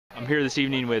here this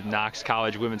evening with Knox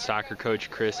College women's soccer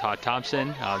coach Chris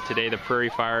Haught-Thompson. Today the Prairie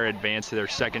Fire advanced to their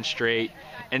second straight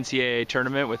NCAA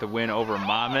tournament with a win over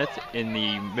Monmouth in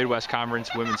the Midwest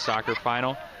Conference women's soccer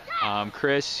final.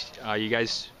 Chris, you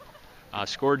guys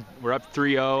scored, we're up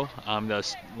 3-0.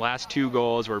 The last two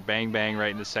goals were bang-bang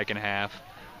right in the second half.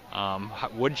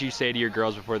 What did you say to your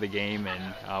girls before the game,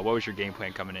 and what was your game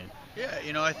plan coming in?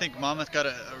 Yeah, I think Monmouth got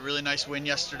a really nice win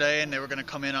yesterday, and they were going to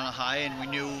come in on a high, and we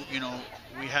knew,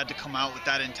 we had to come out with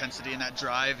that intensity and that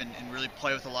drive and really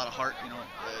play with a lot of heart.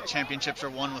 Championships are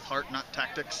won with heart, not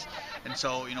tactics. And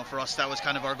so, for us, that was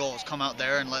kind of our goal, is come out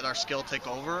there and let our skill take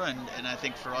over. And I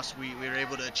think for us, we were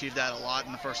able to achieve that a lot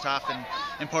in the first half and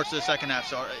in parts of the second half.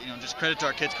 So, just credit to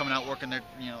our kids coming out, working their,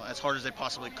 as hard as they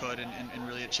possibly could and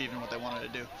really achieving what they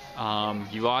wanted to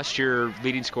do. You lost your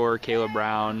leading scorer, Kayla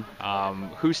Brown.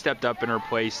 Who stepped up in her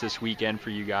place this weekend for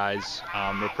you guys,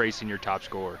 replacing your top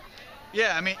scorer?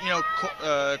 Yeah,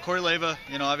 Corey Leva,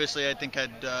 obviously I think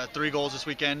had 3 goals this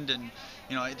weekend, and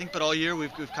I think, but all year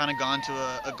we've kind of gone to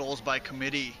a goals by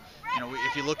committee.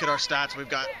 If you look at our stats, we've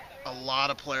got a lot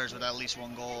of players with at least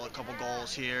 1 goal, a couple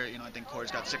goals here. I think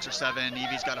Corey's got 6 or 7,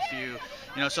 Evie's got a few.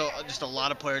 So just a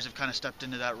lot of players have kind of stepped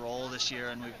into that role this year,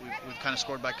 and we've kind of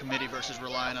scored by committee versus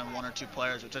relying on 1 or 2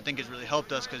 players, which I think has really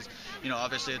helped us because,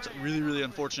 obviously it's really, really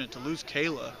unfortunate to lose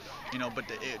Kayla, but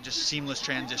it just seamless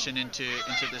transition into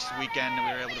this weekend, and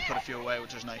we were able to put a few away,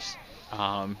 which was nice.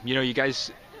 You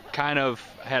guys kind of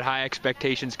had high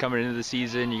expectations coming into the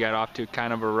season. You got off to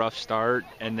kind of a rough start,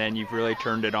 and then you've really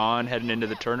turned it on heading into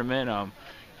the tournament.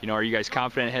 Are you guys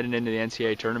confident heading into the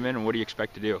NCAA tournament, and what do you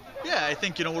expect to do? Yeah, I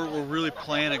think, we're really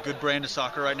playing a good brand of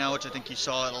soccer right now, which I think you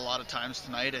saw it a lot of times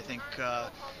tonight. I think,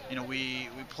 we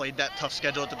played that tough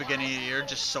schedule at the beginning of the year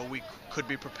just so we could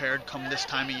be prepared come this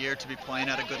time of year to be playing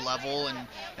at a good level, and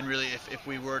really if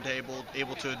we were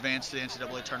able to advance to the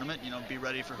NCAA tournament, be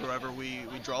ready for whoever we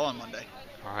draw on Monday.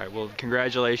 All right, well,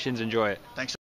 congratulations. Enjoy it. Thanks.